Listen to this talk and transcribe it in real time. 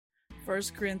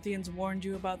First Corinthians warned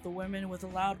you about the women with a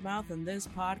loud mouth, and this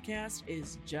podcast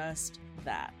is just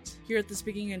that. Here at the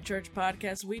Speaking in Church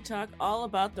podcast, we talk all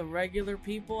about the regular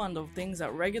people and the things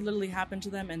that regularly happen to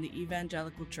them in the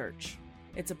evangelical church.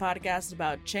 It's a podcast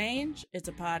about change, it's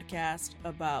a podcast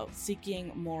about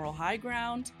seeking moral high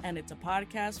ground, and it's a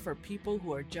podcast for people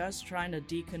who are just trying to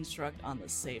deconstruct on the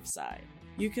safe side.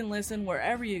 You can listen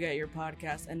wherever you get your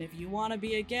podcast, and if you want to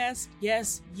be a guest,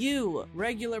 yes, you,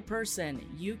 regular person,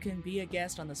 you can be a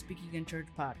guest on the Speaking in Church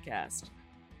podcast.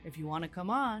 If you want to come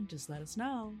on, just let us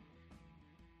know.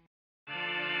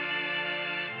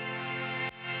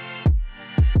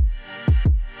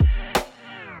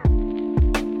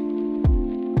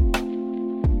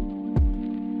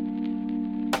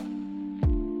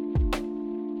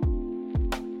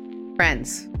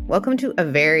 Friends, welcome to a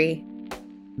very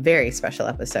special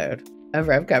episode of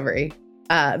Revcovery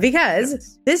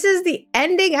because this is the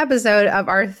ending episode of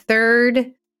our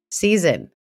third season.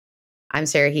 I'm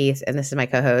Sarah Heath, and this is my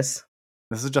co-host.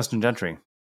 This is Justin Gentry.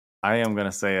 I am going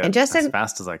to say it Justin, as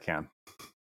fast as I can.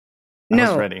 I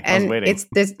was ready. I was waiting.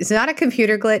 It's not a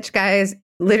computer glitch, guys.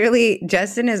 Literally,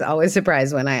 Justin is always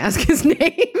surprised when I ask his name.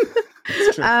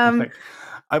 It's true.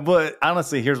 But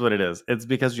honestly, here's what it is. It's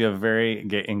because you have very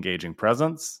engaging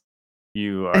presence.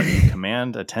 You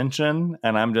command attention,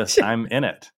 and I'm in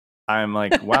it. I'm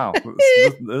like, wow,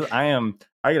 I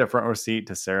get a front row seat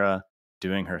to Sarah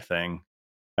doing her thing,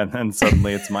 and then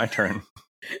suddenly it's my turn.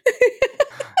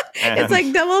 It's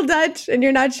like double Dutch, and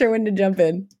you're not sure when to jump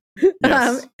in.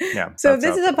 Yes. So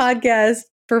this is a podcast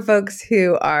for folks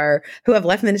who have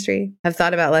left ministry, have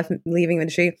thought about leaving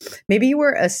ministry. Maybe you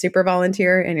were a super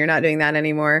volunteer and you're not doing that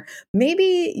anymore.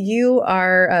 Maybe you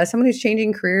are someone who's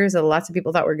changing careers that lots of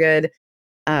people thought were good.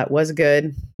 Was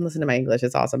good. Listen to my English.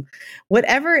 It's awesome.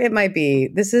 Whatever it might be,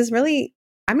 this is really,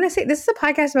 I'm going to say this is a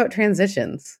podcast about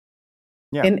transitions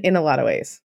in a lot of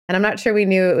ways. And I'm not sure we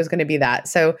knew it was going to be that.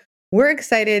 So we're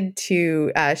excited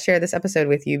to share this episode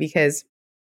with you because,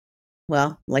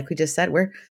 well, like we just said,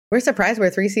 we're surprised we're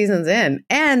 3 seasons in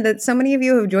and that so many of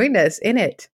you have joined us in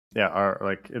it. Yeah.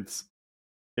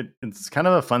 It's kind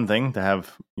of a fun thing to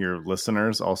have your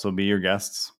listeners also be your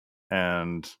guests.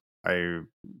 And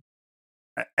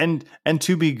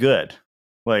to be good.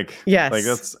 Yes.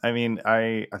 That's,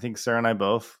 I think Sarah and I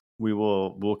both,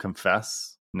 we'll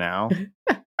confess now.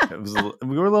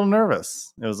 We were a little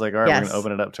nervous. It was like, all right, we're going to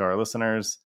open it up to our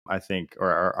listeners, I think, or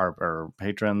our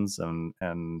patrons and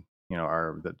you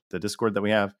know, the Discord that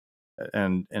we have.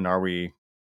 And are we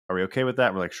okay with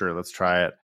that? We're like, sure, let's try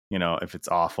it. You know, if it's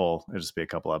awful, it'll just be a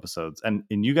couple episodes. And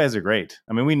you guys are great.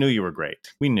 I mean, we knew you were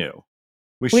great. We knew.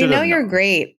 We know you're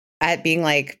great at being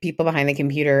like people behind the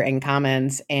computer and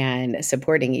comments and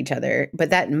supporting each other, but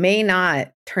that may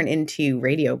not turn into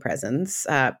radio presence,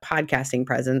 podcasting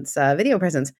presence, video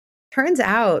presence. Turns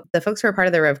out the folks who are part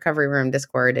of the Revcovery Room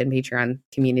Discord and Patreon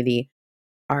community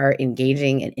are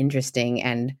engaging and interesting.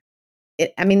 And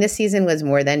this season was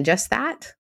more than just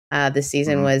that. This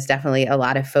season was definitely a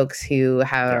lot of folks who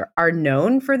are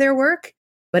known for their work,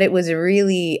 but it was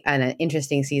really an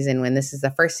interesting season when this is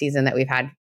the first season that we've had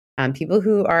people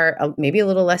who are maybe a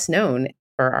little less known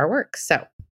for our work. So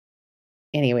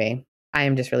anyway, I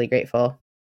am just really grateful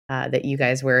that you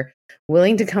guys were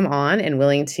willing to come on and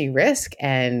willing to risk.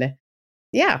 And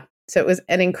so it was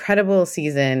an incredible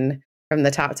season from the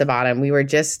top to bottom. We were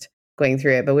just going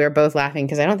through it, but we were both laughing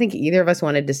because I don't think either of us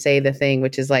wanted to say the thing,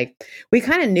 which is like, we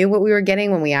kind of knew what we were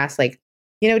getting when we asked, like,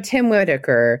 Tim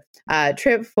Whitaker,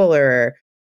 Tripp Fuller,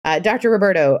 Dr.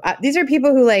 Roberto. These are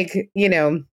people who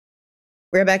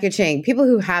Rebecca Chang, people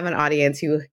who have an audience,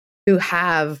 who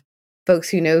have folks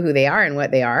who know who they are and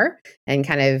what they are and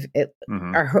kind of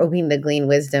are hoping to glean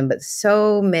wisdom. But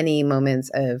so many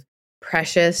moments of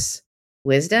precious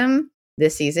wisdom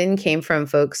this season came from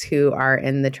folks who are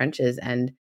in the trenches.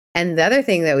 And the other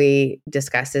thing that we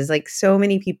discussed is like so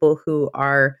many people who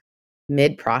are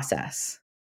mid-process.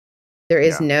 There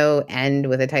is no end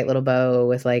with a tight little bow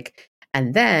with like,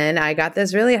 and then I got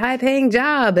this really high paying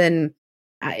job and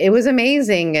it was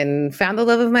amazing and found the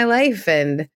love of my life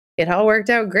and it all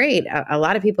worked out great. A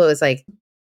lot of people, it was like,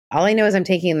 all I know is I'm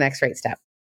taking the next right step.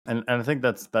 And I think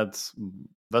that's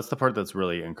the part that's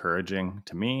really encouraging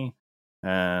to me.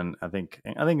 And I think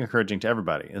encouraging to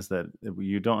everybody is that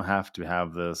you don't have to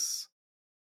have this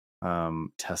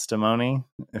testimony,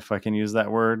 if I can use that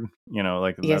word,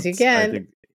 yes, you can. I think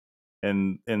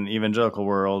in the evangelical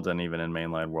world and even in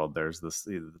mainline world, there's this,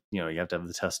 you have to have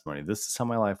the testimony. This is how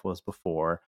my life was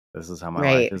before. This is how my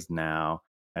life is now.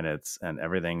 And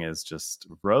everything is just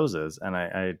roses. And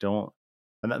I don't,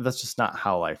 and that's just not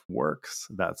how life works.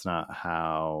 That's not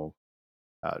how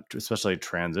especially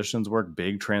transitions work,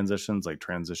 big transitions like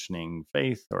transitioning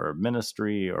faith or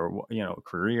ministry or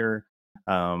career.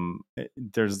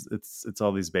 It's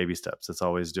all these baby steps. It's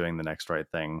always doing the next right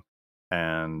thing,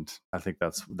 and I think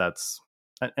that's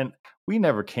and we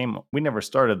never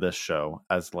started this show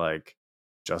as like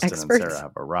Justin experts. and Sarah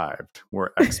have arrived.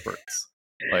 We're experts.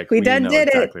 Like we know did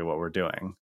exactly what we're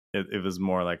doing. It was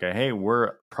more like hey,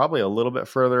 we're probably a little bit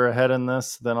further ahead in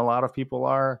this than a lot of people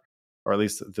are, or at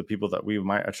least the people that we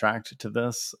might attract to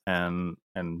this, and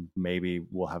maybe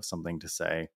we'll have something to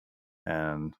say,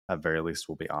 and at very least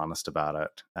we'll be honest about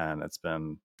it. And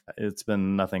it's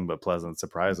been nothing but pleasant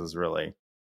surprises, really,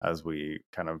 as we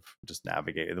kind of just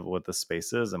navigate what this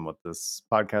space is and what this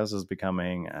podcast is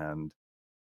becoming, and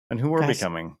who we're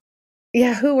becoming.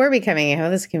 Yeah, who we're becoming, how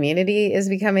this community is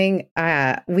becoming.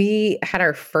 We had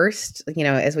our first,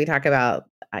 as we talk about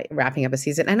wrapping up a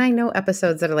season, and I know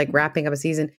episodes that are like wrapping up a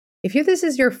season. If this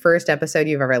is your first episode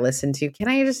you've ever listened to, can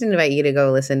I just invite you to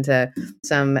go listen to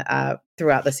some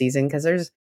throughout the season? Because there's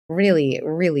really,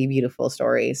 really beautiful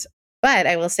stories. But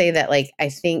I will say that, I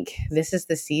think this is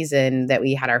the season that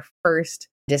we had our first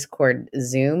Discord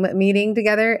Zoom meeting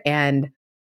together. And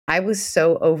I was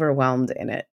so overwhelmed in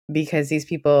it because these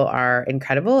people are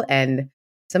incredible. And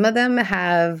some of them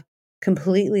have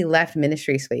completely left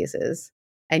ministry spaces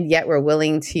and yet we're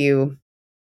willing to,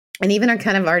 and even are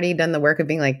kind of already done the work of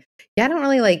being like, yeah, I don't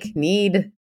really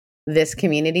need this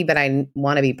community, but I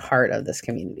want to be part of this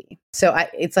community. So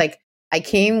it's like, I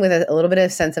came with a little bit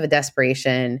of sense of a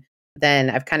desperation. Then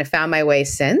I've kind of found my way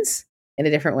since in a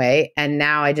different way. And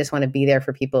now I just want to be there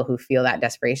for people who feel that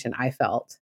desperation I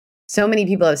felt. So many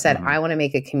people have said, I want to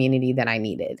make a community that I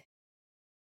needed.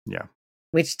 Yeah.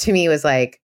 Which to me was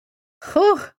like,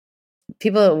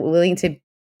 people are willing to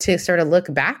sort of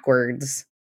look backwards.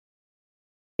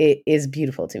 It is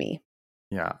beautiful to me.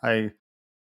 Yeah.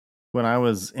 When I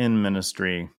was in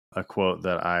ministry, a quote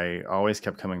that I always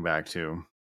kept coming back to,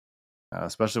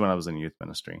 especially when I was in youth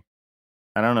ministry.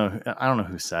 I don't know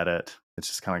who said it. It's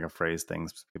just kind of like a phrase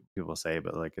things people say,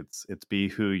 but like it's be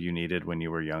who you needed when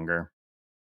you were younger.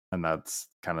 And that's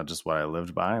kind of just what I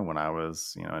lived by when I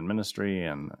was, in ministry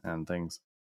and things.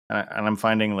 And I'm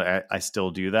finding that I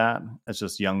still do that. It's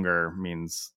just younger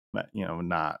means,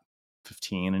 not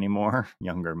 15 anymore.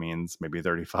 Younger means maybe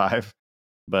 35,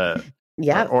 but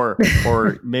yeah. Or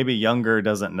maybe younger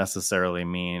doesn't necessarily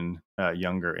mean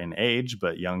younger in age,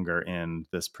 but younger in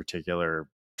this particular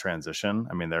transition.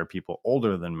 I mean, there are people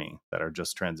older than me that are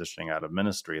just transitioning out of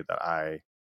ministry that I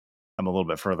am a little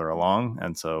bit further along.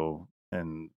 And so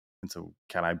can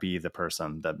I be the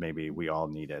person that maybe we all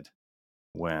needed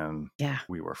when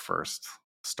we were first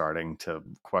starting to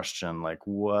question, like,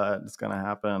 what is going to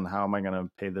happen? How am I going to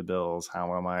pay the bills?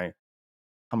 How am I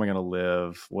going to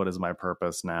live? What is my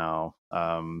purpose now?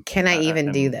 Can I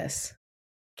even do this?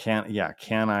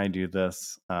 Can I do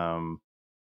this? And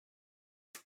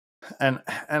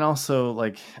also,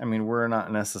 we're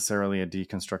not necessarily a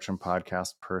deconstruction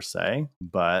podcast per se,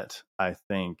 but I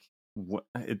think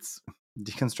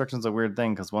deconstruction is a weird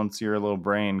thing because once your little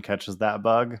brain catches that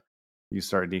bug, you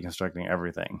start deconstructing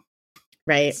everything.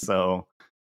 Right. So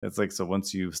it's like, so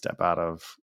once you step out of,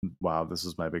 wow, this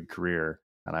is my big career,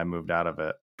 and I moved out of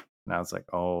it, now it's like,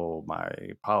 oh, my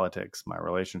politics, my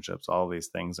relationships, all these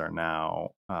things are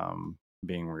now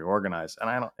being reorganized.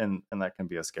 And and that can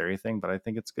be a scary thing, but I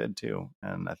think it's good too.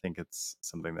 And I think it's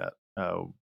something that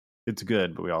it's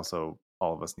good, but we also,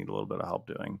 all of us need a little bit of help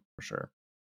doing, for sure.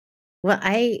 Well,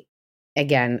 I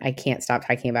can't stop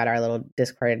talking about our little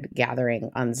Discord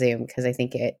gathering on Zoom because I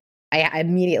think I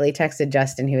immediately texted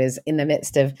Justin, who is in the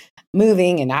midst of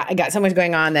moving, and I got so much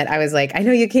going on that I was like, I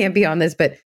know you can't be on this,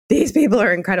 but these people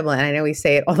are incredible. And I know we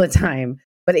say it all the time,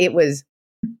 but it was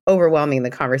overwhelming, the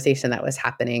conversation that was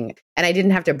happening. And I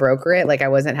didn't have to broker it. Like I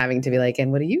wasn't having to be like,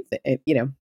 and what do you think?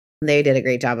 They did a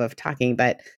great job of talking.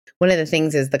 But one of the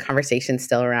things is the conversation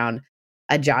still around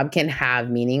a job can have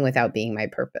meaning without being my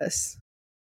purpose.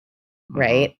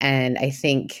 Right. And I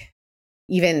think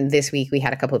even this week, we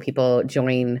had a couple of people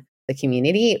join the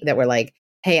community that were like,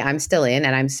 hey, I'm still in,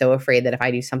 and I'm so afraid that if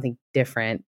I do something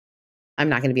different, I'm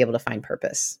not going to be able to find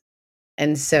purpose.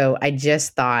 And so I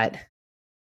just thought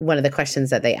one of the questions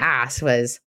that they asked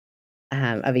was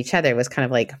of each other was kind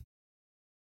of like,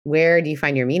 where do you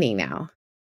find your meaning now?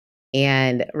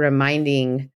 And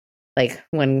reminding, like,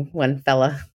 one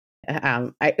fella,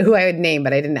 who I would name,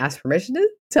 but I didn't ask permission to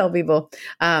tell people,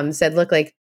 said, look,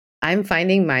 like, I'm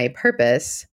finding my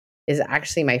purpose is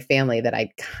actually my family that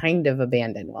I kind of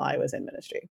abandoned while I was in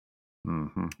ministry.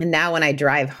 Mm-hmm. And now when I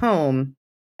drive home,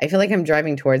 I feel like I'm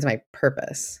driving towards my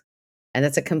purpose. And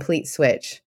that's a complete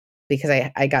switch because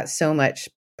I got so much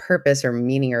purpose or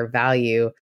meaning or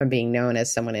value from being known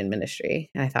as someone in ministry.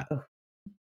 And I thought,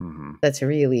 that's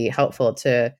really helpful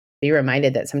to be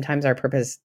reminded that sometimes our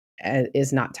purpose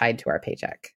is not tied to our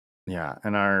paycheck. Yeah.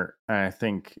 And I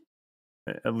think,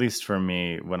 at least for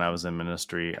me, when I was in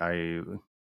ministry,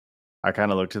 I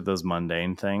kind of looked at those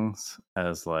mundane things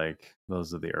as like,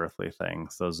 those are the earthly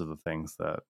things. Those are the things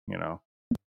that,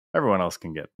 everyone else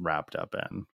can get wrapped up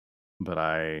in. But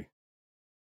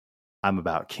I'm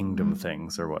about kingdom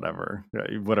things or whatever,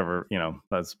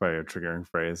 that's probably a triggering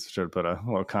phrase. Should put a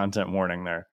little content warning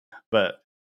there. But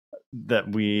that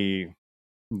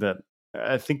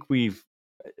I think we've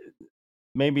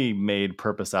maybe made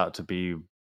purpose out to be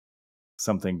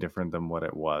something different than what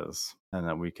it was, and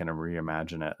that we can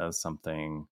reimagine it as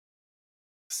something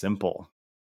simple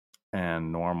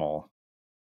and normal,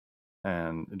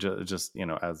 and just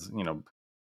as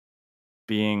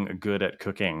being good at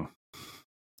cooking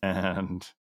and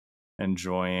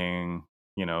enjoying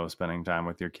spending time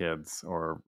with your kids,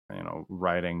 or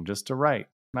writing just to write,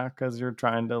 not because you're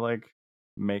trying to like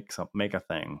make a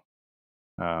thing,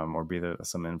 or be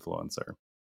some influencer.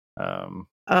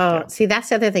 See, that's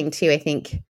the other thing too. I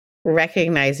think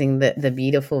recognizing the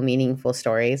beautiful, meaningful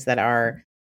stories that are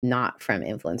not from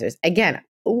influencers. Again,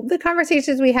 the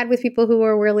conversations we had with people who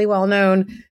are really well known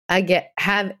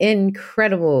have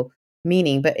incredible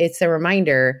meaning, but it's a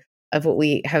reminder of what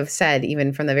we have said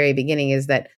even from the very beginning, is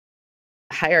that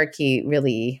hierarchy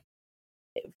really,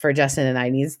 for Justin and I,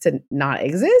 needs to not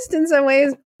exist in some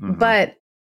ways, but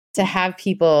to have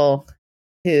people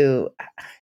who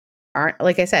aren't,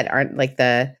 like I said, aren't like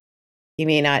you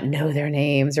may not know their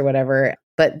names or whatever,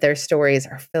 but their stories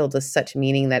are filled with such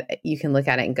meaning that you can look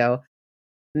at it and go,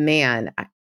 man,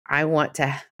 I want to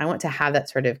have that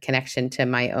sort of connection to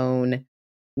my own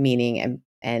meaning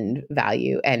and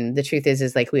value. And the truth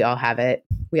is like, we all have it.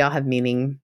 We all have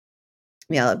meaning.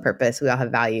 We all have purpose. We all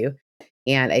have value.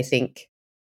 And I think,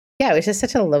 it was just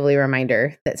such a lovely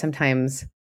reminder that sometimes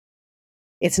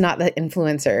it's not the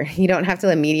influencer. You don't have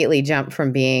to immediately jump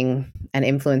from being an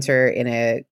influencer in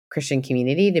a Christian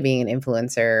community to being an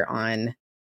influencer on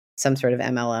some sort of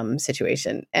MLM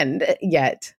situation. And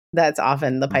yet that's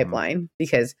often the pipeline,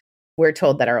 because we're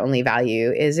told that our only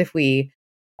value is if we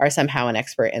are somehow an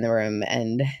expert in the room.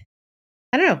 And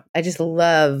I don't know, I just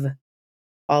love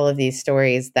all of these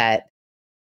stories that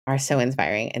are so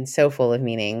inspiring and so full of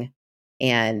meaning,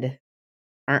 and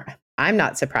I'm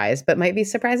not surprised, but might be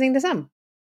surprising to some.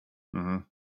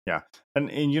 Yeah.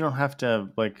 And you don't have to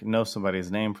like know somebody's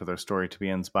name for their story to be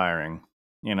inspiring,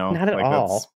 Not at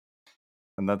all.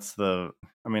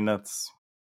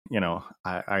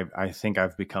 I think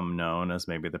I've become known as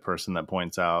maybe the person that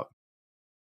points out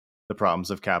the problems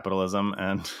of capitalism,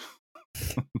 and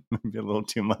maybe a little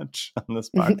too much on this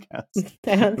podcast.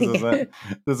 I don't think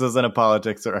this isn't a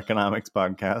politics or economics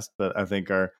podcast, but I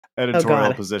think our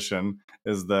editorial position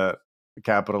is that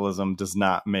capitalism does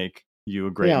not make you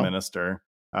a great minister,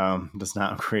 does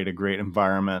not create a great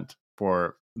environment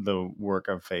for the work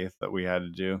of faith that we had to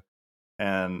do.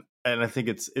 And I think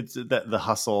it's that the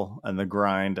hustle and the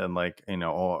grind and like, I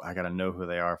got to know who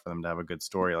they are for them to have a good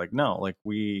story. Like, no, like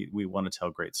we want to tell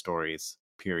great stories,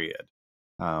 period.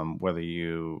 Whether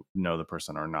you know the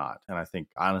person or not. And I think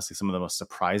honestly, some of the most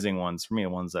surprising ones for me,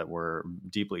 ones that were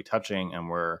deeply touching and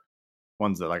were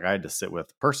ones that like I had to sit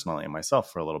with personally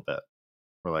myself for a little bit.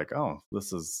 We're like, oh,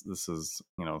 this is this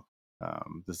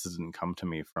didn't come to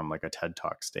me from like a TED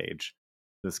Talk stage.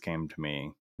 This came to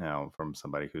me from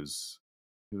somebody who's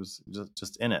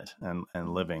just in it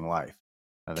and living life.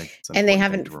 I think it's and they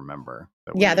haven't to remember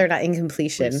that they're not in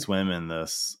completion. We swim in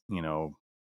this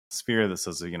sphere that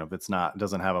says if it's not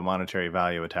doesn't have a monetary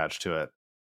value attached to it,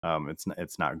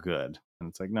 it's not good. And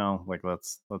it's like, no, like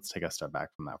let's take a step back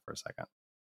from that for a second.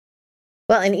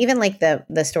 Well, and even like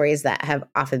the stories that have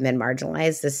often been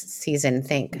marginalized this season,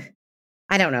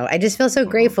 I don't know, I just feel so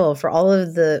grateful for all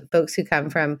of the folks who come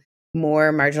from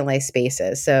more marginalized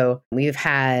spaces. So we've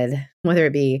had, whether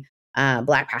it be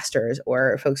Black pastors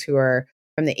or folks who are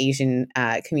from the Asian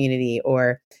community,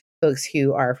 or folks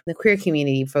who are from the queer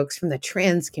community, folks from the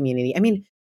trans community. I mean,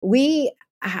 we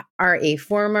are a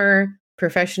former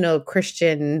professional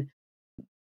Christian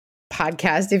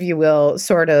podcast, if you will,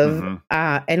 sort of.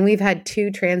 And we've had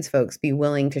 2 trans folks be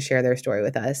willing to share their story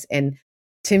with us. And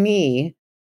to me,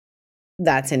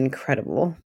 that's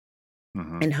incredible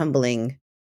and humbling.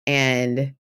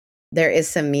 And there is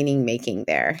some meaning making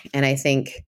there. And I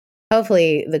think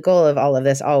hopefully the goal of all of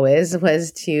this always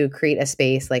was to create a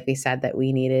space, like we said, that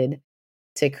we needed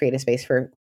to create a space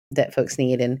for that folks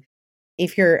need. And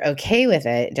if you're okay with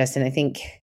it, Justin, I think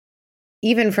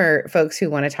even for folks who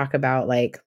want to talk about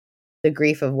like the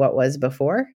grief of what was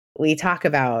before. We talked a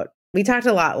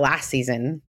lot last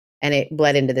season, and it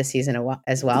bled into this season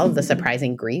as well, the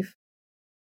surprising grief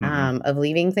of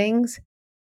leaving things.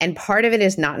 And part of it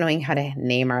is not knowing how to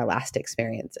name our last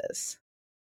experiences.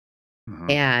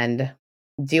 And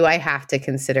do I have to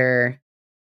consider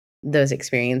those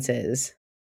experiences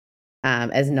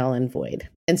as null and void?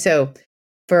 And so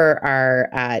for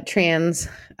our trans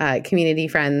community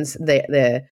friends,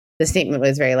 the statement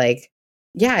was very like,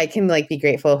 yeah, I can like be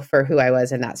grateful for who I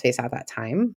was in that space at that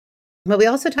time. But we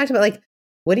also talked about like,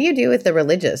 what do you do with the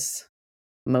religious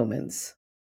moments?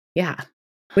 Yeah.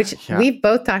 Which we've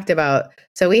both talked about.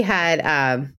 So we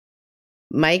had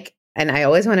Mike, and I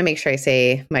always want to make sure I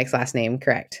say Mike's last name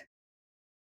correct.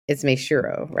 It's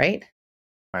Mayshiro, right?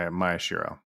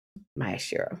 Mayashiro.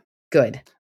 Good.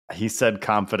 He said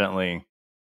confidently,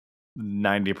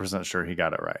 90% sure he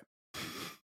got it right.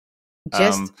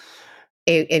 Just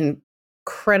an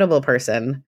incredible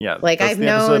person. Yeah. Like I've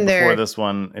known before this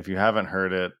one. If you haven't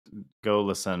heard it, go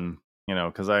listen,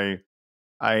 because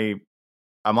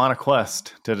I'm on a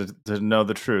quest to know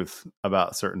the truth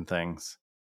about certain things,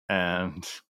 and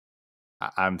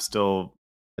I'm still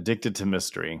addicted to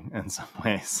mystery in some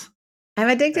ways. I'm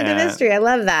addicted to mystery. I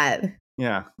love that.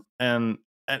 Yeah,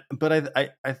 but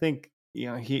I think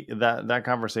that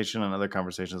conversation and other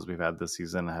conversations we've had this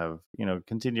season have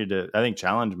continued to, I think,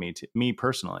 challenge me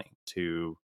personally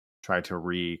to try to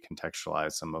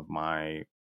recontextualize some of my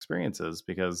experiences,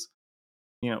 because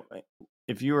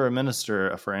if you were a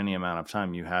minister for any amount of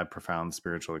time, you had profound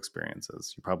spiritual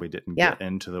experiences. You probably didn't get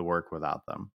into the work without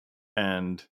them.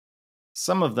 And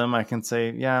some of them I can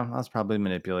say, yeah, I was probably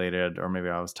manipulated, or maybe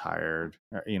I was tired.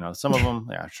 Some of them,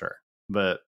 yeah, sure.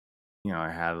 But,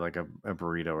 I had like a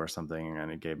burrito or something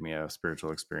and it gave me a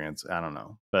spiritual experience. I don't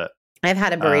know. But I've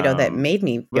had a burrito that made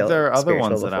me feel But there are other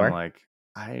ones before. that I'm like,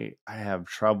 I have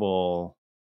trouble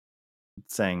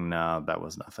saying, no, that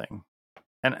was nothing.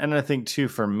 And I think too,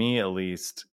 for me at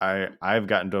least, I've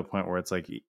gotten to a point where it's like,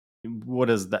 what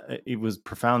is that? It was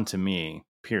profound to me,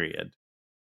 period.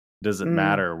 Does it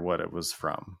matter what it was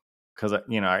from? Because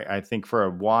I think for a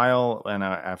while, and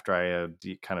after I had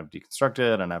kind of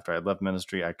deconstructed, and after I left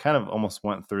ministry, I kind of almost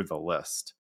went through the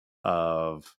list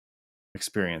of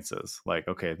experiences. Like,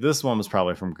 okay, this one was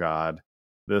probably from God.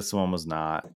 This one was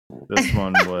not. This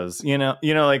one was,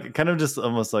 like kind of just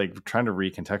almost like trying to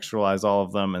recontextualize all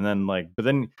of them. And then but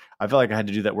then I felt like I had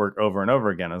to do that work over and over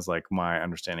again, as like my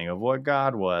understanding of what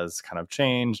God was kind of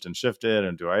changed and shifted.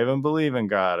 And do I even believe in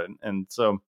God? And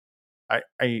so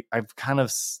I've kind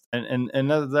of, and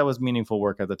that was meaningful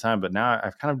work at the time, but now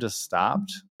I've kind of just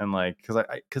stopped. And like, cause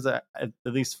at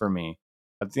least for me,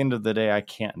 at the end of the day, I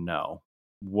can't know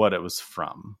what it was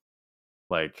from.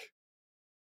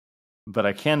 But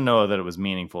I can know that it was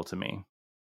meaningful to me.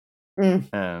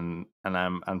 And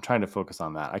I'm trying to focus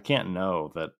on that. I can't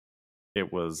know that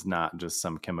it was not just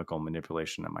some chemical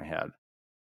manipulation in my head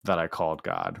that I called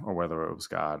God, or whether it was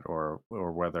God, or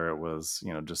whether it was,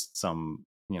 just some,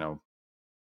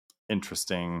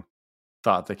 interesting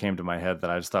thought that came to my head that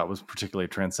I just thought was particularly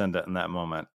transcendent in that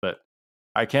moment. But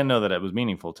I can know that it was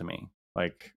meaningful to me.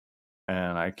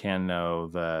 And I can know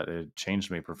that it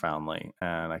changed me profoundly,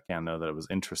 and I can know that it was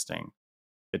interesting.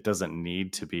 It doesn't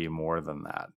need to be more than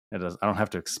that. I don't have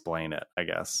to explain it, I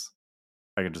guess.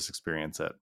 I can just experience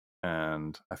it.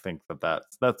 And I think that's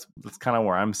kind of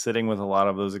where I'm sitting with a lot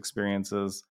of those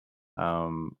experiences,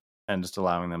 and just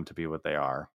allowing them to be what they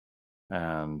are.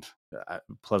 And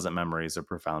pleasant memories are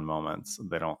profound moments.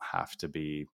 They don't have to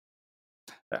be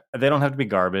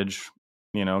garbage,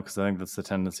 because I think that's the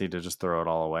tendency to just throw it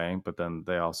all away. But then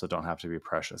they also don't have to be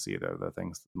precious either. The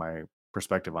things, my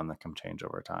perspective on them can change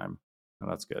over time.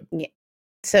 And that's good. Yeah.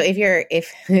 So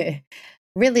if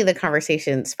really the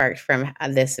conversation sparked from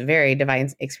this very divine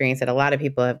experience that a lot of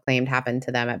people have claimed happened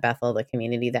to them at Bethel, the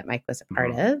community that Mike was a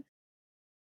part of.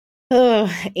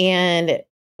 Oh, and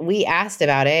we asked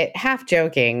about it, half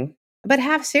joking, but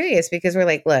half serious, because we're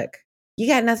like, look, you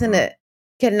got nothing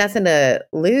to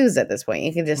lose at this point.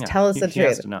 You can just tell us the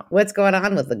truth. What's going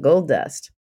on with the gold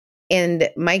dust? And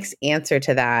Mike's answer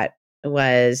to that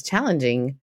was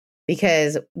challenging,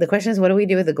 because the question is, what do we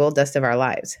do with the gold dust of our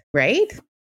lives? Right?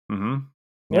 Mm-hmm.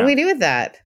 What do we do with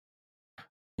that?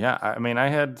 Yeah, I mean, I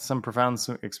had some profound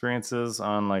experiences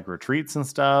on like retreats and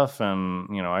stuff, and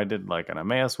I did like an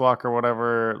Emmaus walk or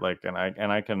whatever. And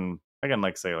I can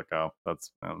like say like, oh,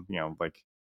 that's like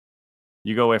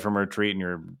you go away from a retreat and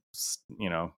you're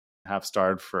half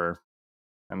starved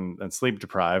and sleep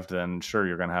deprived, then sure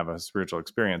you're gonna have a spiritual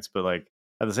experience. But like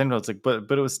at the same time, it's like,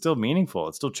 but it was still meaningful.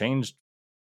 It still changed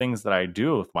things that I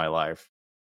do with my life,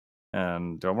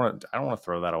 and I don't want to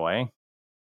throw that away.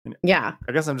 Yeah.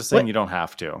 I guess I'm just saying you don't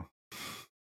have to.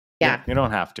 Yeah. You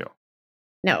don't have to.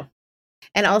 No.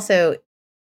 And also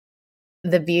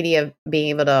the beauty of being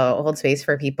able to hold space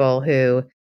for people who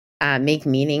make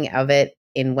meaning of it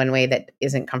in one way that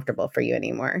isn't comfortable for you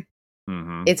anymore.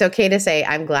 Mm-hmm. It's okay to say,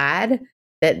 I'm glad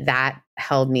that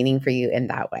held meaning for you in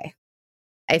that way.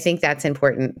 I think that's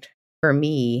important for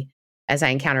me as I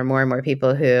encounter more and more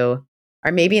people who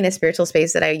are maybe in a spiritual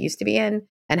space that I used to be in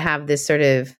and have this sort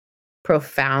of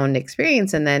profound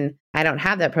experience. And then I don't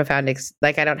have that profound,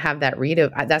 I don't have that read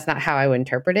of, that's not how I would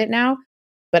interpret it now.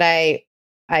 But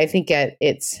I think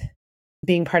it's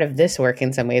being part of this work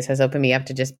in some ways has opened me up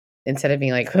to just, instead of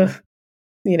being like,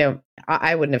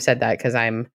 I wouldn't have said that because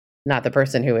I'm not the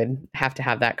person who would have to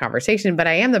have that conversation, but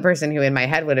I am the person who in my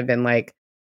head would have been like,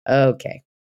 okay.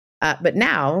 But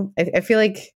now I feel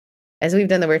like as we've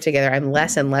done the work together, I'm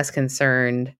less and less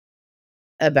concerned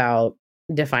about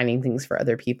defining things for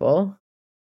other people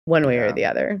one way or the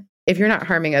other. If you're not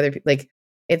harming other people, like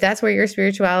if that's where your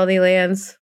spirituality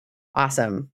lands,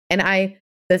 awesome. And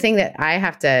the thing that I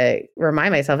have to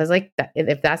remind myself is like,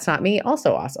 if that's not me,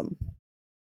 also awesome.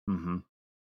 Mm-hmm.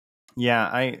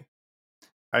 Yeah,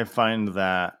 I find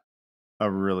that a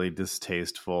really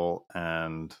distasteful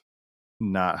and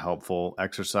not helpful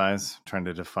exercise, trying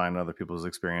to define other people's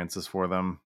experiences for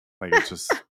them. Like it's just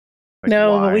like,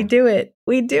 no, why? But we do it.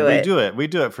 We do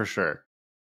it for sure.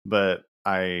 But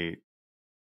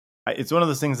it's one of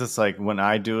those things that's like when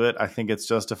I do it, I think it's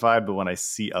justified. But when I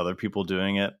see other people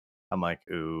doing it, I'm like,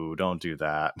 ooh, don't do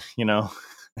that,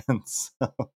 And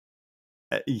so,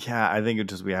 yeah, I think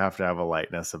we have to have a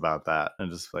lightness about that and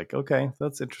just like, okay,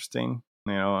 that's interesting,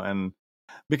 and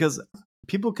because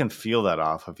people can feel that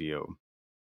off of you.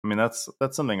 I mean, that's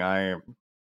something I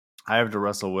have to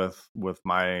wrestle with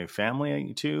my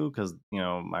family too, because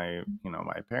my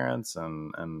parents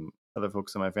and other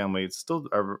folks in my family still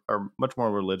are much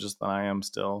more religious than I am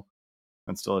still,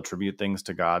 and still attribute things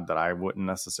to God that I wouldn't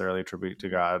necessarily attribute to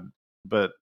God.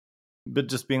 But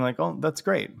just being like, oh, that's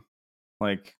great.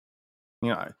 Like,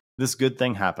 this good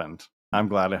thing happened. I'm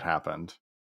glad it happened.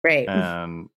 Right.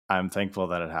 And I'm thankful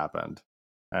that it happened.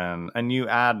 And you're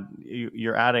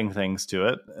adding things to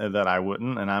it that I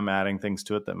wouldn't, and I'm adding things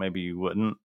to it that maybe you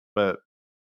wouldn't. But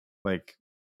like,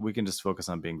 we can just focus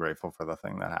on being grateful for the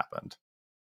thing that happened.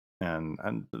 And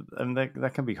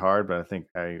that can be hard, but I think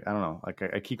I don't know. Like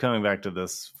I keep coming back to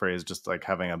this phrase, just like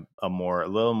having a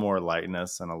little more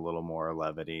lightness and a little more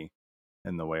levity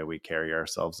in the way we carry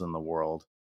ourselves in the world.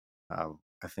 I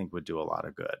think would do a lot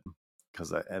of good,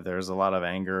 because there's a lot of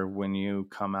anger when you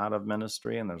come out of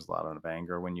ministry, and there's a lot of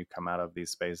anger when you come out of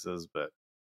these spaces. But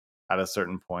at a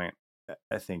certain point,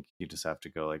 I think you just have to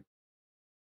go like,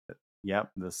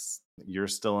 yep, you're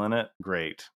still in it.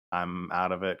 Great. I'm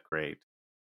out of it. Great.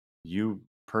 You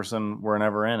person were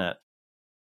never in it.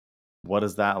 What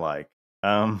is that like?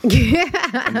 Tell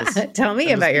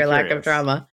me about your lack of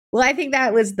trauma. Well, I think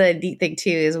that was the neat thing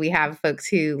too, is we have folks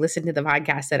who listen to the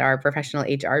podcast that are professional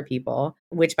HR people,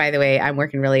 which by the way, I'm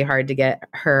working really hard to get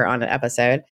her on an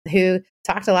episode, who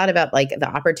talked a lot about like the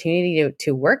opportunity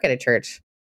to work at a church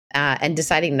and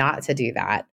deciding not to do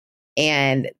that.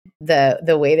 And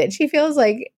the way that she feels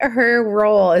like her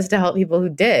role is to help people who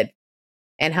did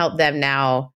and help them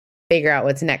now figure out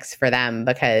what's next for them,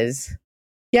 because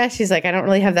yeah, she's like, I don't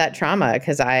really have that trauma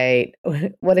because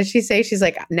what did she say? She's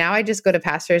like, now I just go to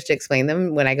pastors to explain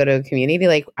them when I go to a community.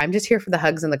 Like, I'm just here for the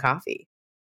hugs and the coffee.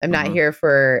 I'm not here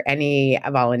for any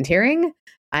volunteering.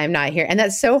 I'm not here. And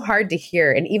that's so hard to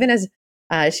hear. And even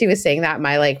as she was saying that,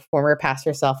 my like former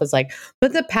pastor self was like,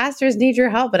 but the pastors need your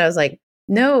help. And I was like,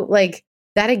 no, like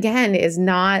that again is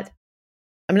not,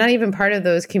 I'm not even part of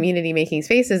those community making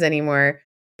spaces anymore.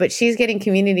 But she's getting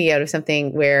community out of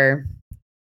something where,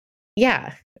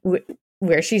 yeah,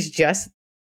 where she's just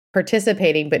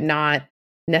participating, but not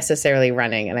necessarily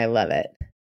running. And I love it.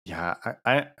 Yeah,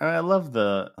 I love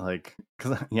the, like,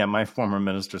 because yeah, my former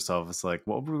minister self is like,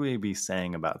 what would we be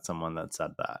saying about someone that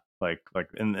said that? Like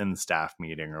in the staff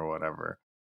meeting or whatever.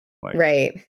 Like,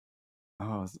 right.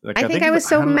 Oh, like, I think I was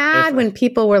so mad when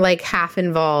people were like half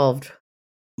involved.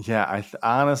 Yeah, I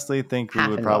honestly think we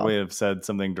would probably have said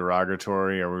something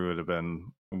derogatory, or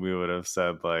we would have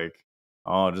said like,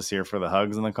 oh, just here for the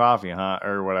hugs and the coffee, huh?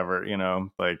 Or whatever,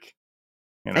 like,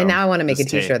 and now I want to make a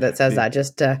t-shirt that says that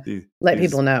just to let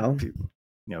people know.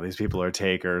 These people are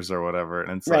takers or whatever.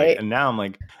 And it's like, and now I'm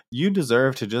like, you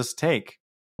deserve to just take.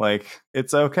 Like,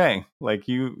 it's okay. Like,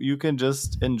 you can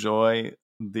just enjoy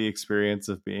the experience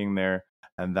of being there,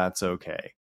 and that's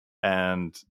okay.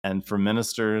 And for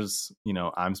ministers,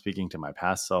 I'm speaking to my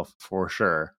past self for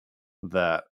sure,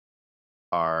 that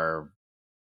are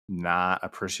not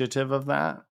appreciative of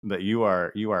that. that you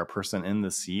are a person in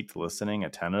the seat, listening,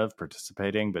 attentive,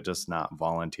 participating, but just not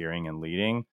volunteering and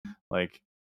leading. Like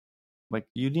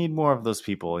you need more of those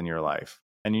people in your life.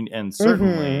 And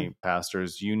certainly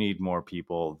pastors, you need more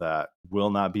people that will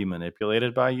not be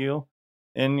manipulated by you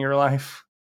in your life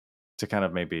to kind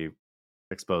of maybe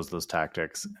expose those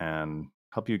tactics and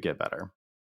help you get better.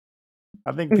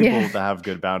 I think people that have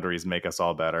good boundaries make us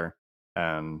all better.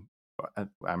 And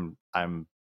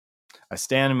I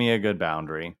stand me a good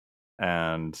boundary,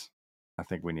 and I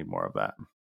think we need more of that.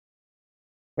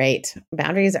 Right.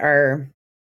 Boundaries are,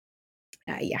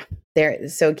 they're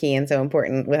so key and so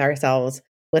important with ourselves,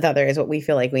 with others, what we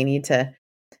feel like we need to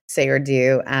say or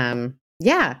do.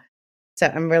 So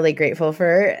I'm really grateful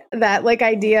for that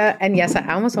idea. And yes,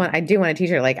 I do want a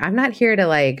teacher. I'm not here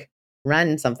to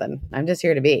run something. I'm just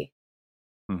here to be.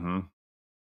 Mm-hmm.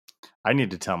 I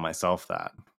need to tell myself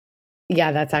that.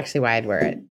 Yeah, that's actually why I'd wear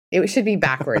it. It should be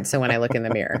backwards. So when I look in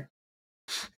the mirror.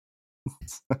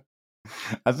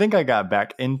 I think I got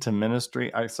back into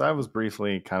ministry. So I was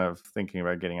briefly kind of thinking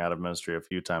about getting out of ministry a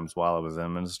few times while I was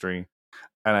in ministry.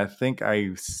 And I think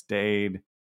I stayed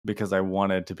because I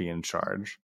wanted to be in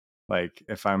charge.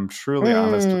 If I'm truly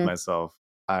honest with myself,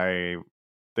 there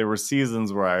were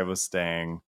seasons where I was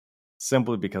staying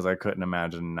simply because I couldn't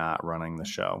imagine not running the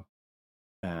show.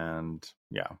 And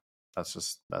that's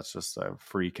just a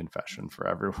free confession for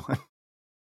everyone.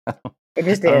 It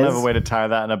just I don't have a way to tie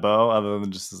that in a bow other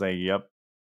than just to say, yep,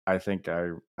 I think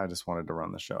I just wanted to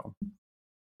run the show.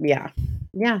 Yeah.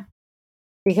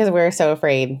 Because we're so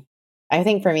afraid. I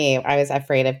think for me, I was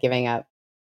afraid of giving up.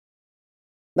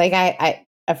 I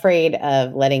afraid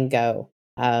of letting go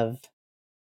of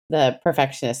the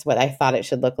perfectionist, what I thought it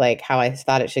should look like, how I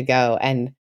thought it should go.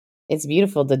 And it's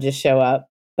beautiful to just show up,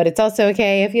 but it's also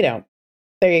okay if you don't.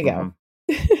 There you go.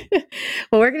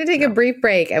 Well, we're going to take a brief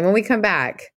break. And when we come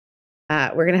back,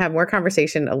 we're going to have more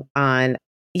conversation on,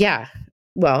 a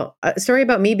story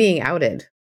about me being outed.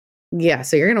 Yeah,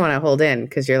 so you're going to want to hold in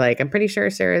because you're I'm pretty sure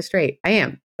Sarah is straight. I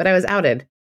am, but I was outed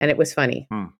and it was funny.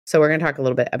 So we're going to talk a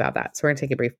little bit about that. So we're going to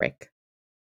take a brief break.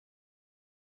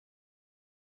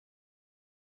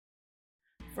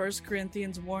 1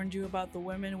 Corinthians warned you about the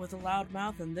women with a loud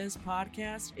mouth, and this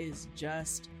podcast is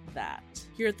just that.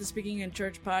 Here at the Speaking in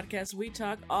Church podcast, we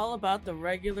talk all about the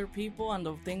regular people and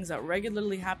the things that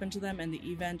regularly happen to them in the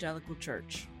evangelical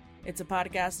church. It's a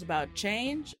podcast about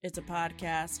change, it's a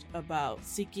podcast about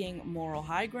seeking moral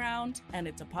high ground, and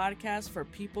it's a podcast for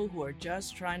people who are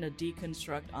just trying to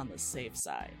deconstruct on the safe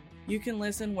side. You can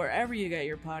listen wherever you get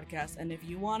your podcast, and if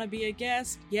you want to be a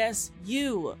guest, yes,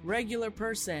 you, regular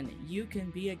person, you can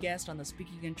be a guest on the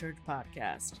Speaking in Church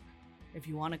podcast. If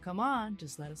you want to come on,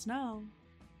 just let us know.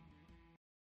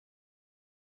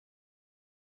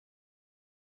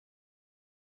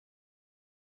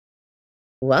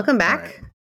 Welcome back. Right.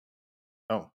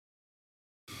 Oh.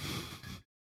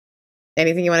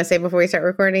 Anything you want to say before we start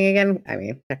recording again? I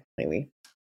mean, technically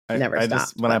we never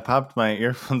stopped. When I popped my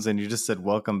earphones in, you just said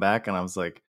welcome back, and I was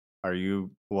like, are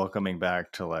you welcoming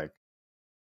back to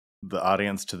the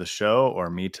audience to the show or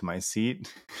me to my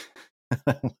seat?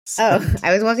 I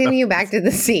was welcoming you back to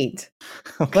the seat,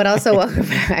 but also welcome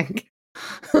back.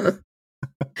 Sometimes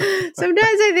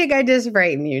I think I just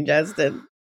frighten you, Justin.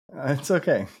 It's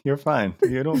okay. You're fine.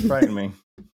 You don't frighten me.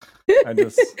 I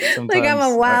just I'm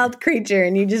a wild creature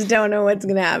and you just don't know what's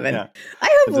going to happen. Yeah.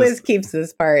 I hope Liz keeps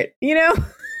this part,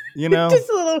 just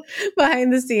a little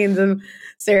behind the scenes of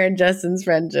Sarah and Justin's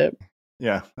friendship.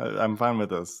 Yeah, I'm fine with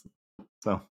this.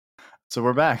 So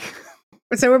we're back.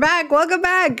 Welcome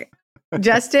back,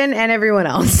 Justin and everyone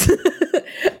else.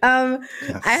 Yes.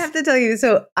 I have to tell you,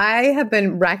 so I have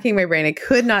been racking my brain. I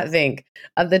could not think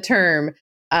of the term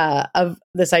of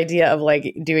this idea of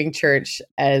doing church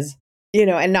as,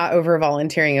 and not over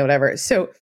volunteering or whatever. So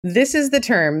this is the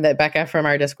term that Becca from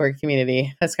our Discord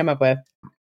community has come up with.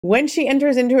 When she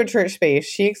enters into a church space,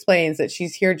 she explains that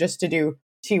she's here just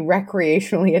she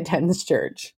recreationally attends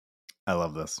church. I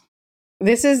love this.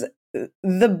 This is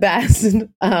the best.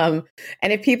 And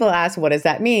if people ask, what does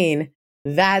that mean?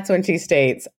 That's when she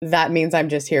states, that means I'm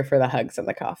just here for the hugs and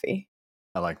the coffee.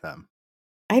 I like that.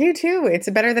 I do too. It's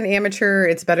better than amateur.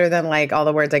 It's better than all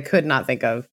the words I could not think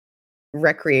of.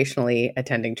 Recreationally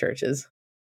attending churches.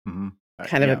 Mm-hmm.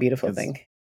 Kind of a beautiful thing.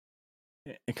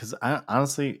 Because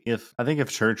honestly, if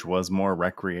church was more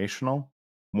recreational,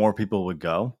 more people would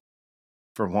go.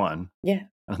 For one, yeah.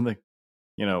 I think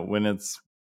when it's.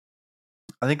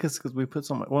 I think it's because we put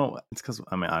so much. Well, it's because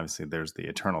obviously there's the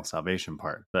eternal salvation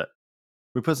part, but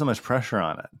we put so much pressure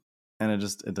on it, and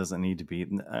it doesn't need to be.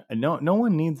 No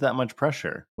one needs that much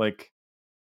pressure.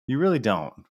 You really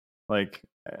don't.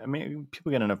 I mean,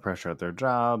 people get enough pressure at their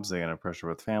jobs, they get enough pressure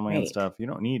with family and stuff. You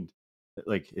don't need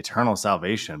like eternal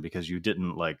salvation because you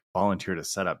didn't like volunteer to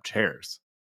set up chairs.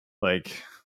 Like,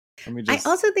 let me just. I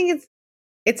also think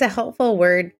it's a helpful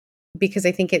word because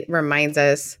I think it reminds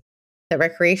us that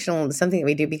recreational is something that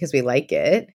we do because we like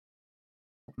it.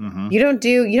 Mm-hmm. You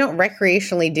don't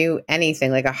recreationally do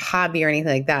anything like a hobby or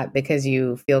anything like that because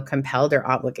you feel compelled or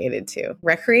obligated to.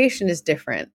 Recreation is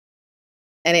different.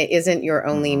 And it isn't your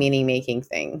only meaning making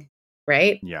thing,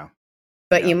 right? Yeah.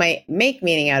 But you might make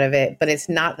meaning out of it, but it's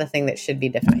not the thing that should be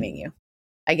defining you.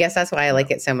 I guess that's why I like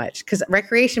it so much. Because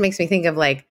recreation makes me think of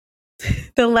like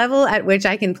the level at which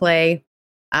I can play,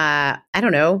 I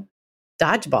don't know,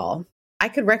 dodgeball. I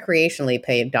could recreationally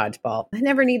play dodgeball. I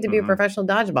never need to be a professional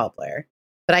dodgeball player,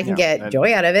 but I can get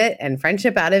joy out of it and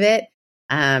friendship out of it.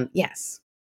 Yes.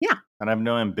 Yeah. And I have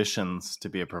no ambitions to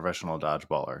be a professional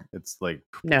dodgeballer. It's like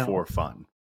for fun.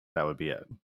 That would be it.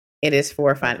 It is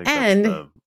for fun. And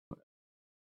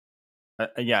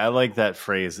I like that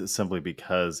phrase simply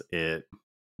because it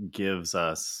gives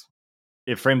us,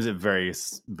 it frames it very,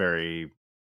 very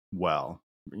well.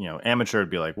 You know, amateur would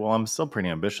be like, well, I'm still pretty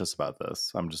ambitious about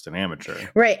this. I'm just an amateur.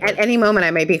 Right. At any moment,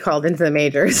 I might be called into the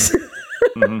majors.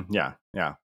 Yeah.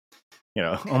 Yeah. You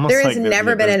know, almost there has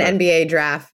never been an NBA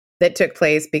draft that took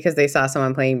place because they saw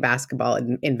someone playing basketball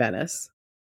in Venice.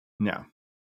 No,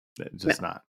 just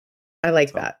not. I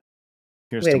like that.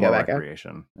 Here's to more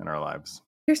recreation in our lives.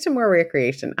 Here's to more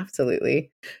recreation. Absolutely.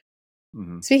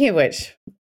 Speaking of which,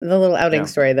 the little outing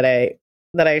story that I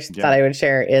thought I would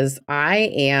share is I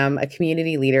am a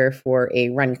community leader for a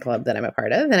run club that I'm a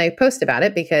part of. And I post about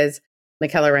it because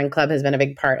McKellar Run Club has been a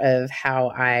big part of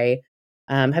how I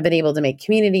have been able to make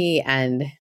community and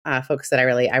folks that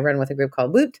I run with a group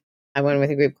called Woot. I run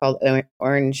with a group called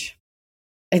Orange.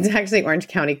 It's actually Orange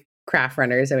County Craft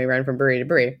Runners, and we run from brewery to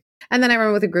brewery. And then I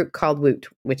run with a group called Woot,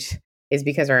 which is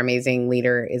because our amazing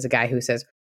leader is a guy who says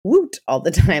Woot all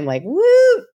the time, like,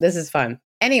 Woot, this is fun.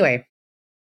 Anyway,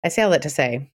 I say all that to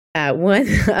say, one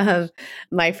of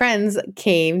my friends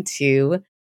came to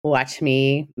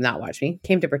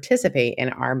came to participate in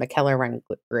our McKellar Run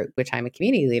group, which I'm a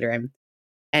community leader in.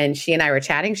 And she and I were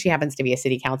chatting. She happens to be a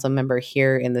city council member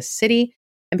here in the city.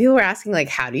 And people were asking, like,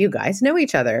 how do you guys know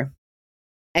each other?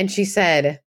 And she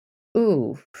said,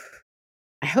 ooh,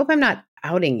 I hope I'm not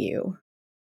outing you.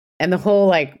 And the whole,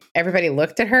 like, everybody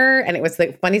looked at her and it was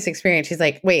the funniest experience. She's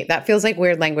like, wait, that feels like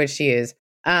weird language to use.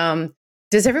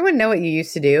 Does everyone know what you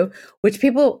used to do? Which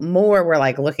people more were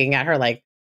like looking at her like,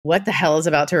 what the hell is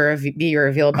about to be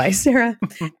revealed by Sarah?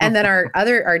 And then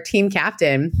our team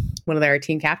captain, one of our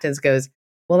team captains goes,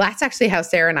 well, that's actually how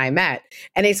Sarah and I met.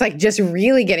 And it's like just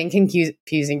really getting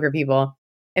confusing for people.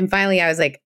 And finally I was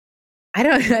like, I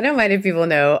don't mind if people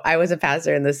know I was a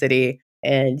pastor in the city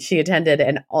and she attended.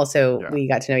 And also we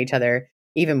got to know each other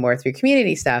even more through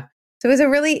community stuff. So it was a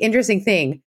really interesting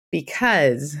thing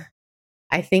because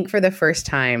I think for the first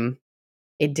time,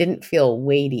 it didn't feel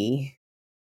weighty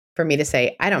for me to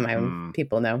say, I don't mind when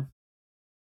people know.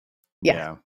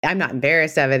 Yeah. I'm not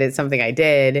embarrassed of it. It's something I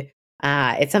did.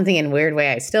 It's something in a weird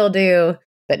way I still do,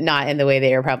 but not in the way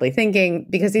they are probably thinking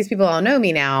because these people all know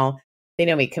me now. They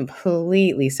know me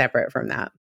completely separate from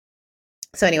that.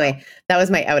 So anyway, that was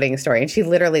my outing story. And she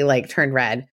literally like turned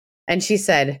red and she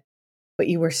said, but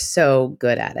you were so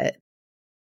good at it.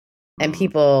 And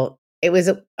people, it was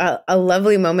a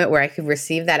lovely moment where I could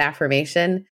receive that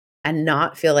affirmation and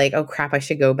not feel like, oh crap, I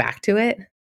should go back to it.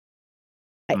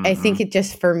 I think it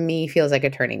just, for me, feels like a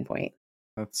turning point.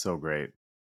 That's so great.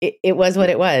 It was what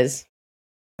it was.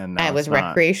 And now I was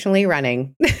recreationally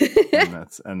running.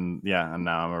 and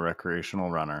now I'm a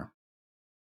recreational runner.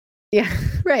 Yeah,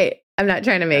 right. I'm not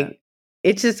trying to make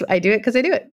it's just I do it because I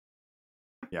do it.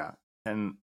 Yeah.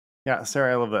 And yeah,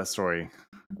 Sarah, I love that story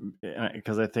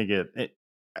because I think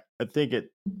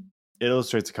it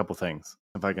illustrates a couple things.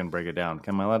 If I can break it down,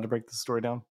 am I allowed to break the story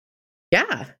down?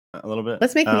 Yeah, a little bit.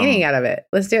 Let's make meaning out of it.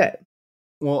 Let's do it.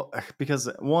 Well, because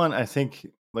one, I think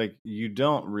like you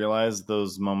don't realize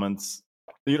those moments.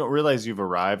 You don't realize you've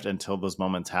arrived until those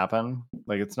moments happen.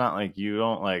 Like it's not like you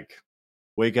don't like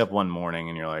wake up one morning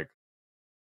and you're like,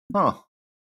 huh.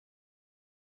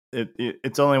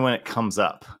 It's only when it comes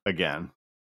up again.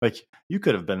 Like you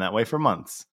could have been that way for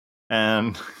months,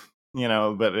 and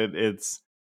but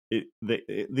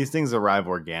these things arrive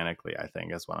organically. I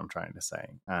think is what I'm trying to say,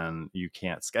 and you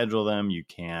can't schedule them. You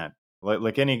can't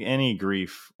like any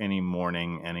grief, any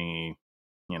mourning, any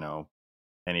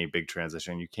big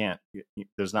transition. You can't.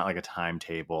 There's not like a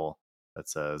timetable that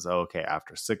says, oh, okay,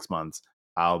 after 6 months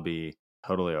I'll be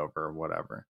totally over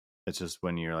whatever. It's just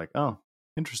when you're like, oh,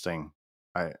 interesting.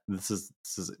 this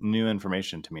is new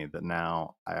information to me that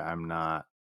now I'm not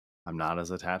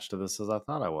as attached to this as I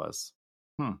thought I was.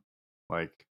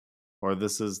 Like, or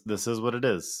this is what it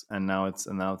is, and now it's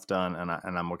done,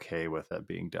 and I'm okay with it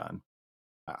being done.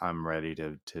 I'm ready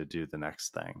to do the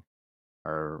next thing,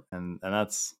 and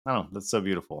that's, I don't know, that's so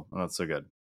beautiful and that's so good.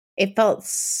 It felt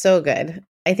so good.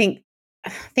 I think.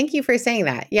 Thank you for saying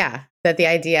that. Yeah, that the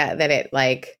idea that it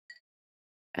like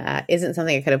isn't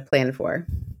something I could have planned for.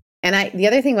 And the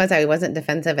other thing was I wasn't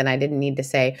defensive and I didn't need to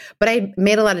say, but I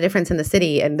made a lot of difference in the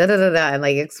city and and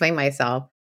like explain myself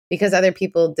because other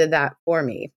people did that for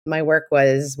me. My work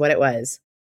was what it was.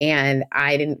 And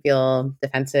I didn't feel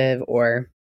defensive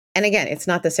and again, it's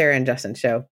not the Sarah and Justin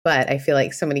show, but I feel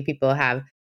like so many people have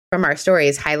from our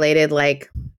stories highlighted like,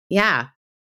 yeah,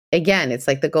 again, it's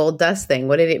like the gold dust thing.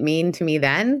 What did it mean to me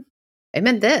then? It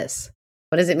meant this.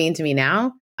 What does it mean to me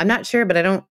now? I'm not sure, but I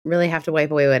don't really have to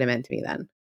wipe away what it meant to me then.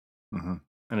 Mm-hmm.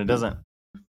 And it doesn't,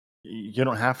 you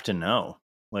don't have to know.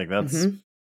 Like that's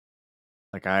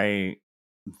like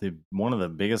one of the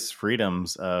biggest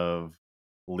freedoms of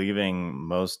leaving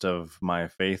most of my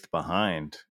faith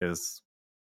behind is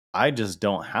I just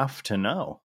don't have to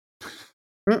know.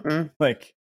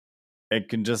 Like it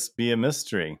can just be a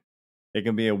mystery. It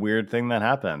can be a weird thing that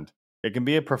happened. It can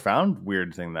be a profound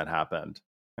weird thing that happened.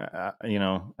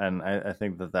 And I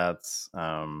think that's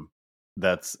and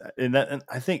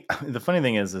I think the funny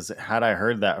thing is had I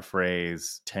heard that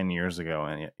phrase 10 years ago,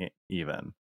 and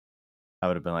even I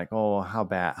would have been like, oh,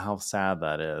 how sad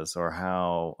that is, or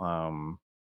how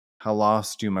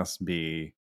lost you must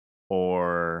be,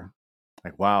 or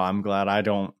like, wow, I'm glad I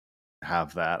don't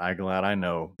have that. I'm glad I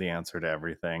know the answer to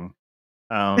everything.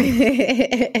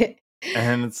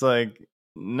 And it's like,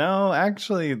 no,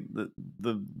 actually,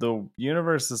 the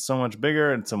universe is so much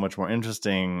bigger and so much more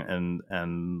interesting,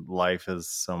 and life is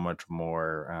so much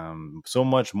more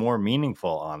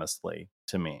meaningful, honestly,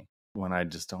 to me, when I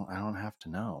don't have to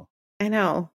know. I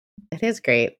know. It is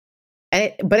great.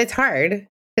 But it's hard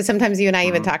because sometimes you and I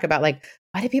even talk about like,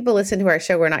 why do people listen to our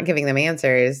show? We're not giving them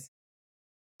answers.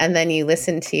 And then you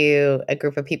listen to a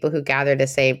group of people who gather to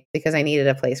say, because I needed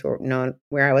a place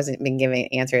where I wasn't being given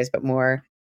answers, but more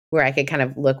where I could kind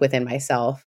of look within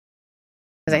myself.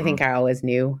 Because I think I always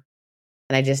knew.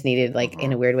 And I just needed, like,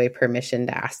 in a weird way, permission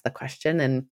to ask the question.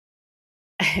 And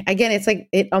again, it's like,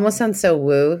 it almost sounds so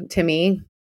woo to me.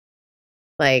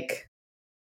 Like,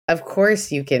 of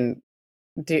course you can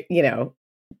do,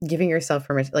 giving yourself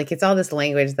permission. Like, it's all this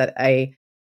language that I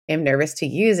am nervous to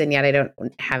use, and yet I don't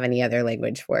have any other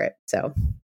language for it. So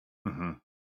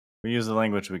we use the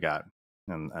language we got,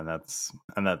 and that's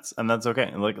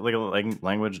okay. Like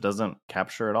language doesn't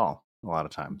capture it all a lot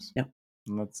of times. No,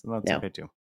 and that's no. Okay too.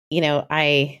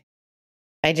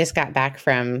 I just got back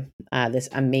from this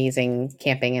amazing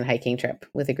camping and hiking trip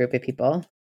with a group of people,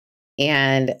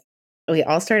 and we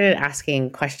all started asking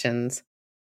questions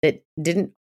that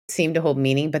didn't seem to hold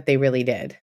meaning, but they really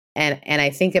did. And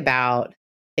I think about,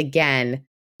 again,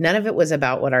 none of it was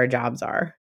about what our jobs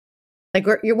are. Like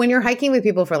when you're hiking with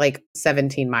people for like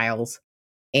 17 miles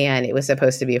and it was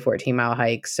supposed to be a 14-mile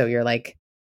hike, so you're like,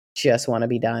 just want to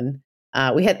be done.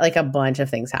 We had like a bunch of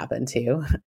things happen too.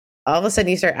 All of a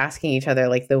sudden you start asking each other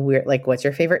like the weird, like, what's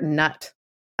your favorite nut?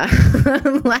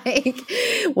 Like,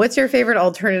 what's your favorite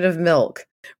alternative milk?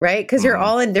 Right? Because you're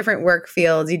all in different work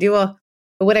fields. But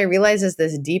what I realize is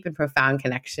this deep and profound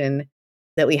connection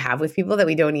that we have with people that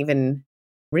we don't even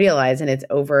realize. And it's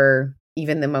over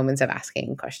even the moments of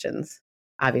asking questions.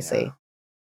 Obviously,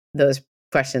 those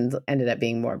questions ended up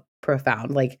being more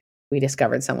profound. Like, we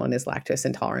discovered someone is lactose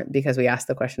intolerant because we asked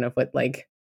the question of what, like,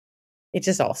 it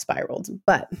just all spiraled.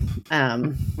 But I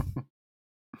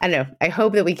don't know. I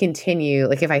hope that we continue.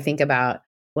 Like, if I think about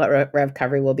what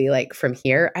Revcovery will be like from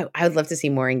here, I would love to see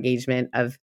more engagement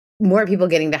of more people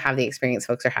getting to have the experience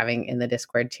folks are having in the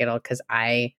Discord channel, because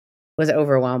I was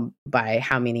overwhelmed by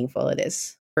how meaningful it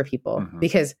is for people.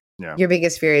 Because your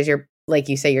biggest fear is like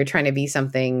you say, you're trying to be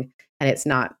something and it's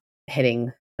not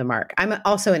hitting the mark. I'm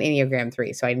also an Enneagram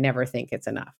 3, so I never think it's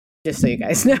enough, just so you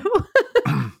guys know.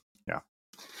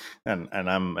 And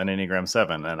I'm an Enneagram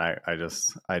 7, and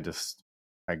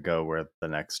I go where the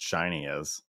next shiny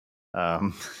is.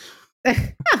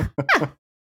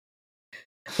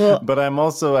 Well, but I'm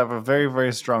also have a very,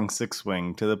 very strong 6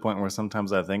 wing, to the point where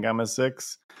sometimes I think I'm a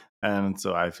 6, and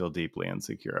so I feel deeply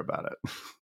insecure about it.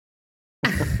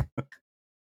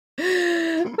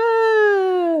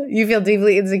 You feel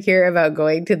deeply insecure about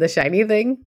going to the shiny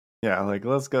thing? Yeah, like,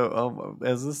 let's go. Oh,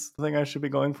 is this the thing I should be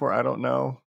going for? I don't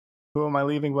know. Who am I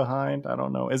leaving behind? I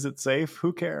don't know. Is it safe?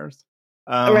 Who cares?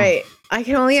 Right. I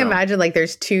can only imagine, like,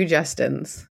 there's 2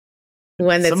 Justins.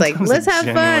 One that's like, let's have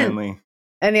fun.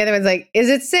 And the other one's like, is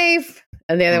it safe?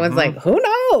 And the other one's like, who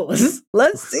knows?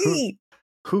 Let's see.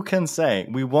 Who can say?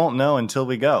 We won't know until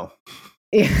we go.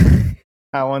 Yeah.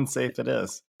 How unsafe it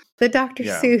is. The Dr.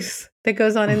 Seuss that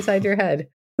goes on inside your head.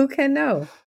 Who can know?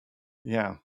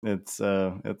 Yeah. It's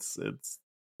a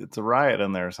riot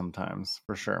in there sometimes,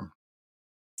 for sure.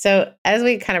 So as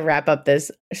we kind of wrap up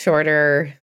this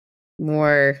shorter,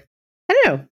 more, I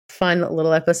don't know, fun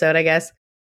little episode, I guess,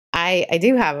 I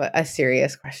do have a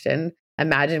serious question.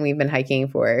 Imagine we've been hiking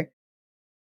for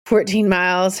 14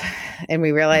 miles and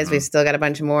we realized we've still got a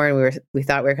bunch more and we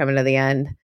thought we were coming to the end.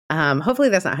 Hopefully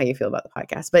that's not how you feel about the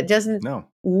podcast, but just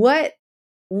what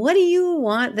do you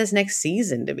want this next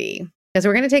season to be? Because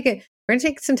we're going to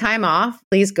take some time off.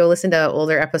 Please go listen to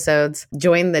older episodes,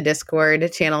 join the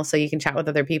Discord channel so you can chat with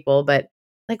other people. But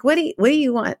like, what do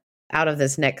you want out of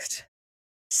this next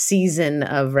season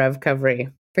of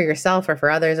Revcovery for yourself or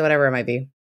for others or whatever it might be?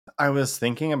 I was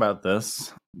thinking about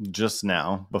this just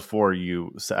now before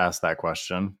you asked that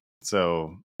question.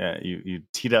 So you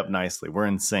teed up nicely. We're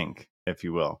in sync, if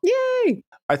you will. Yay!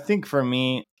 I think for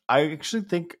me, I actually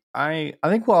think I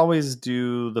think we'll always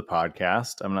do the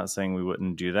podcast. I'm not saying we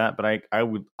wouldn't do that, but I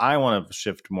want to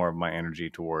shift more of my energy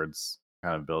towards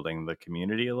kind of building the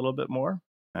community a little bit more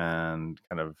and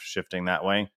kind of shifting that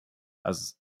way.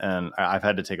 And I've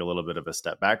had to take a little bit of a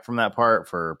step back from that part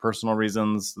for personal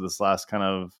reasons this last kind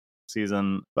of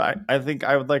season. But I think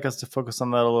I would like us to focus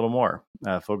on that a little more,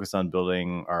 focus on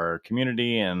building our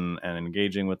community and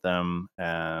engaging with them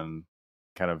and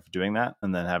kind of doing that.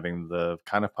 And then having the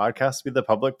kind of podcast be the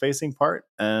public facing part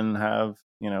and have,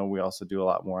 we also do a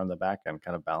lot more on the back end,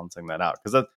 kind of balancing that out.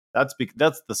 Because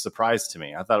that's the surprise to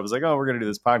me. I thought it was like, oh, we're going to do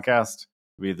this podcast.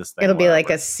 Be this thing. It'll be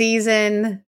like a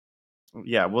season.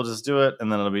 Yeah, we'll just do it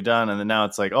and then it'll be done. And then now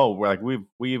it's like, oh, we're like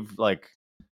we've like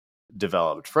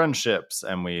developed friendships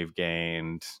and we've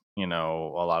gained, a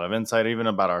lot of insight even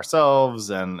about ourselves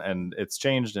and it's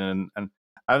changed. And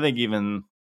I think even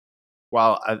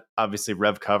while obviously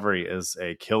Revcovery is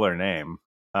a killer name,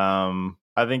 I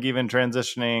think even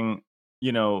transitioning,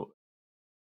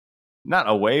 not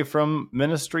away from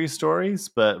ministry stories,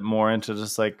 but more into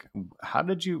just like,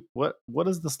 what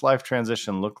does this life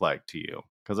transition look like to you?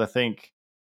 Because I think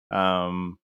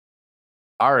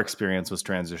our experience was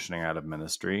transitioning out of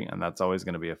ministry, and that's always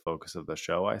going to be a focus of the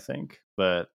show, I think.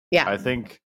 But yeah, I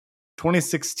think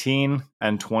 2016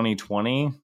 and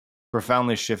 2020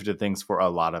 profoundly shifted things for a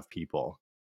lot of people,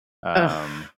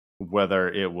 whether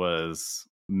it was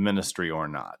ministry or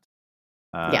not.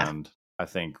 And I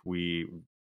think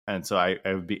so it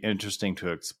would be interesting to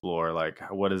explore, like,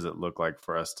 what does it look like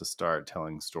for us to start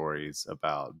telling stories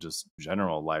about just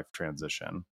general life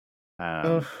transition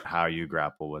and how you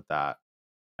grapple with that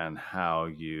and how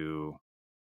you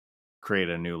create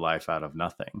a new life out of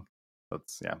nothing.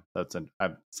 That's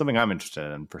something I'm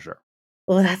interested in for sure.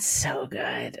 Well, that's so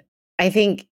good. I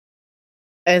think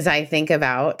as I think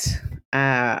about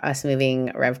us moving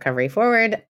Revcovery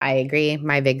forward, I agree.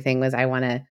 My big thing was I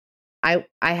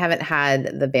haven't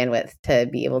had the bandwidth to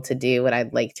be able to do what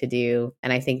I'd like to do.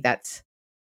 And I think that's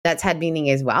had meaning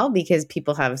as well because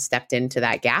people have stepped into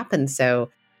that gap. And so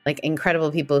like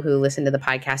incredible people who listen to the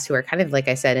podcast who are kind of, like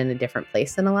I said, in a different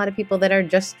place than a lot of people that are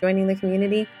just joining the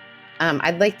community.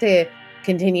 I'd like to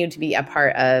continue to be a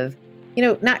part of,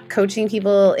 not coaching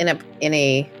people in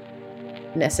a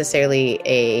necessarily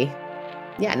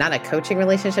not a coaching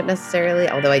relationship necessarily,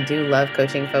 although I do love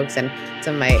coaching folks and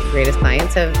some of my greatest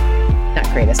clients not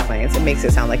greatest clients. It makes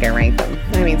it sound like I rank them.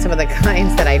 I mean, some of the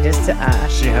clients that I just...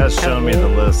 she has shown me the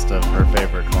list of her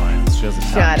favorite clients. She has a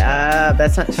Shut up.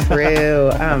 That's not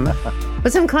true.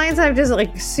 But some clients that I've just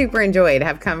like super enjoyed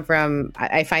have come from...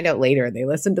 I find out later they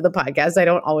listen to the podcast. I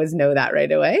don't always know that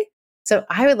right away. So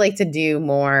I would like to do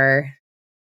more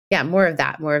of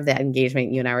that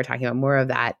engagement you and I were talking about, more of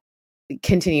that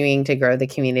continuing to grow the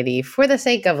community for the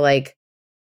sake of like,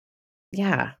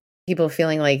 people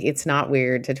feeling like it's not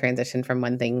weird to transition from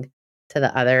one thing to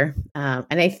the other.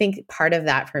 And I think part of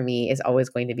that for me is always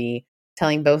going to be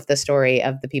telling both the story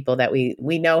of the people that we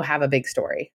know have a big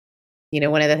story.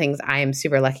 One of the things I am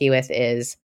super lucky with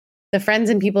is the friends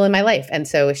and people in my life. And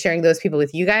so sharing those people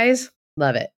with you guys,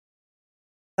 love it.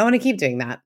 I want to keep doing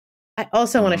that. I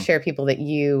also want to share people that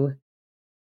you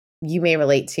may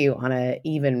relate to on an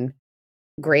even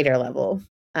greater level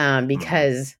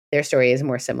because their story is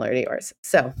more similar to yours.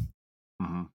 So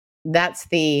that's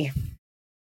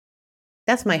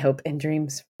my hope and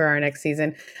dreams for our next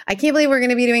season. I can't believe we're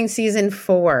going to be doing season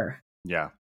 4. Yeah.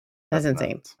 That's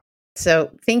insane. Nuts.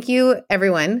 So thank you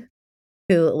everyone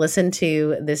who listened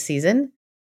to this season.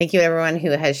 Thank you everyone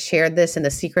who has shared this in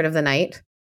the secret of the night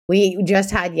We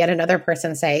just had yet another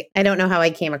person say, I don't know how I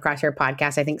came across your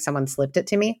podcast. I think someone slipped it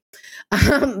to me.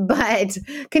 But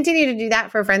continue to do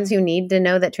that for friends who need to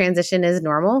know that transition is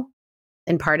normal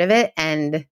and part of it.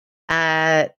 And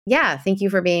thank you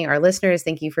for being our listeners.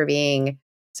 Thank you for being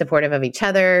supportive of each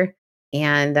other.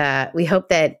 And we hope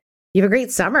that you have a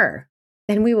great summer.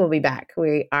 And we will be back.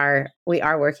 We are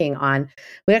working on,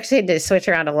 we actually had to switch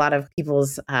around a lot of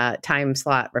people's time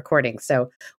slot recording. So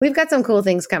we've got some cool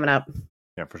things coming up.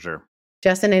 Yeah, for sure.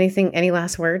 Justin, any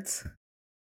last words?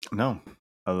 No,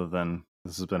 other than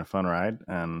this has been a fun ride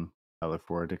and I look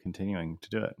forward to continuing to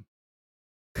do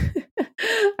it.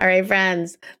 All right,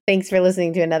 friends. Thanks for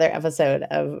listening to another episode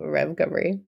of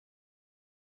Revcovery.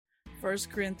 1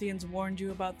 Corinthians warned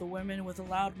you about the women with a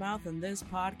loud mouth, and this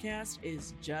podcast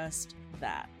is just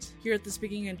that. Here at the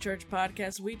Speaking in Church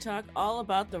podcast, we talk all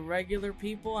about the regular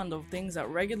people and the things that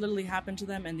regularly happen to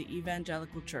them in the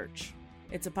evangelical church.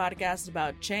 It's a podcast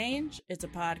about change, it's a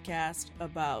podcast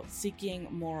about seeking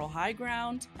moral high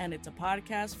ground, and it's a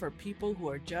podcast for people who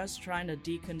are just trying to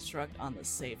deconstruct on the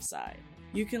safe side.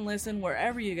 You can listen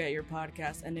wherever you get your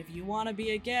podcast, and if you want to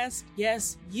be a guest,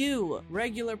 yes, you,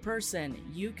 regular person,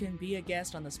 you can be a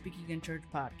guest on the Speaking in Church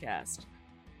podcast.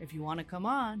 If you want to come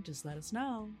on, just let us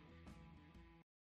know.